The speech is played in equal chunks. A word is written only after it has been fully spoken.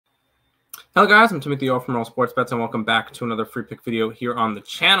Hello guys, I'm Timothy O from Earle Sports Bets, and welcome back to another free pick video here on the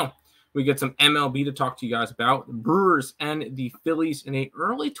channel. We get some MLB to talk to you guys about. The Brewers and the Phillies in a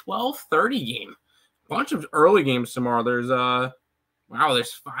early 12:30 game. Bunch of early games tomorrow. There's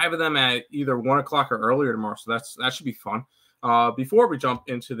there's 5 of them at either 1 o'clock or earlier tomorrow, so that should be fun. Before we jump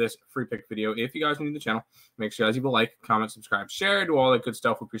into this free pick video, if you guys are new to the channel, make sure you guys leave a like, comment, subscribe, share, do all that good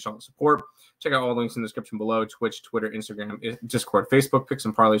stuff. We appreciate all the support. Check out all the links in the description below: Twitch, Twitter, Instagram, Discord, Facebook, Picks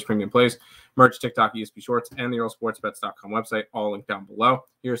and Parleys, Premium Plays, merch, TikTok, ESP Shorts, and the EarleSportsBets.com website, all linked down below.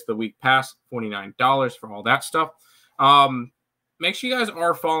 Here's the week pass, $49 for all that stuff. Make sure you guys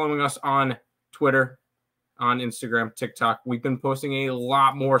are following us on Twitter, on Instagram, TikTok. We've been posting a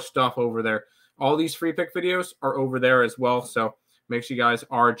lot more stuff over there. All these free pick videos are over there as well, so make sure you guys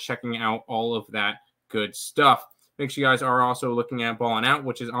are checking out all of that good stuff. Make sure you guys are also looking at Ballin' Out,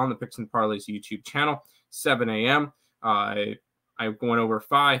 which is on the Picks and Parleys YouTube channel, 7 a.m. I'm going over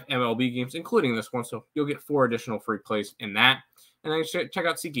 5 MLB games, including this one, so you'll get 4 additional free plays in that. And then check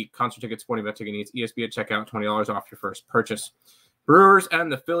out SeatGeek, concert tickets, sporting bet ticket needs, ESP at checkout, $20 off your first purchase. Brewers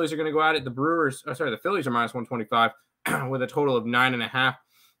and the Phillies are going to go at it. The Phillies are minus 125 with a total of 9.5.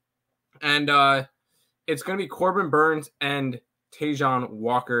 And it's going to be Corbin Burnes and Taijuan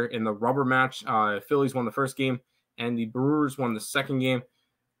Walker in the rubber match. Phillies won the first game, and the Brewers won the second game.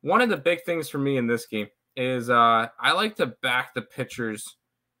 One of the big things for me in this game is I like to back the pitchers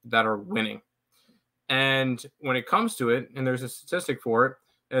that are winning. And when it comes to it, and there's a statistic for it,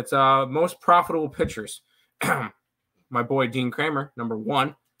 it's most profitable pitchers. My boy Dean Kramer, number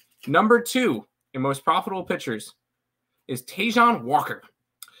 1. Number 2 in most profitable pitchers is Taijuan Walker.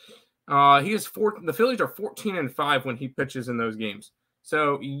 The Phillies are 14-5 when he pitches in those games.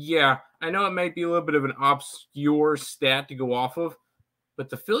 So yeah, I know it might be a little bit of an obscure stat to go off of, but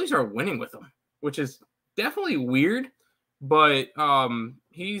the Phillies are winning with him, which is definitely weird. But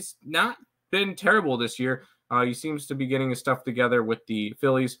he's not been terrible this year. He seems to be getting his stuff together with the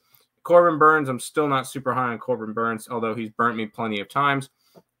Phillies. Corbin Burnes, I'm still not super high on Corbin Burnes, although he's burnt me plenty of times.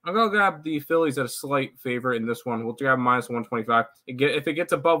 I'm going to grab the Phillies at a slight favor in this one. We'll grab minus 125. If it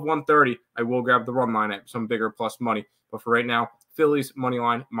gets above 130, I will grab the run line at some bigger plus money. But for right now, Phillies money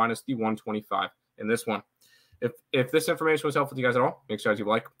line minus the 125 in this one. If this information was helpful to you guys at all, make sure you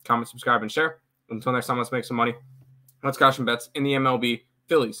like, comment, subscribe, and share. Until next time, let's make some money. Let's cash some bets in the MLB.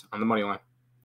 Phillies on the money line.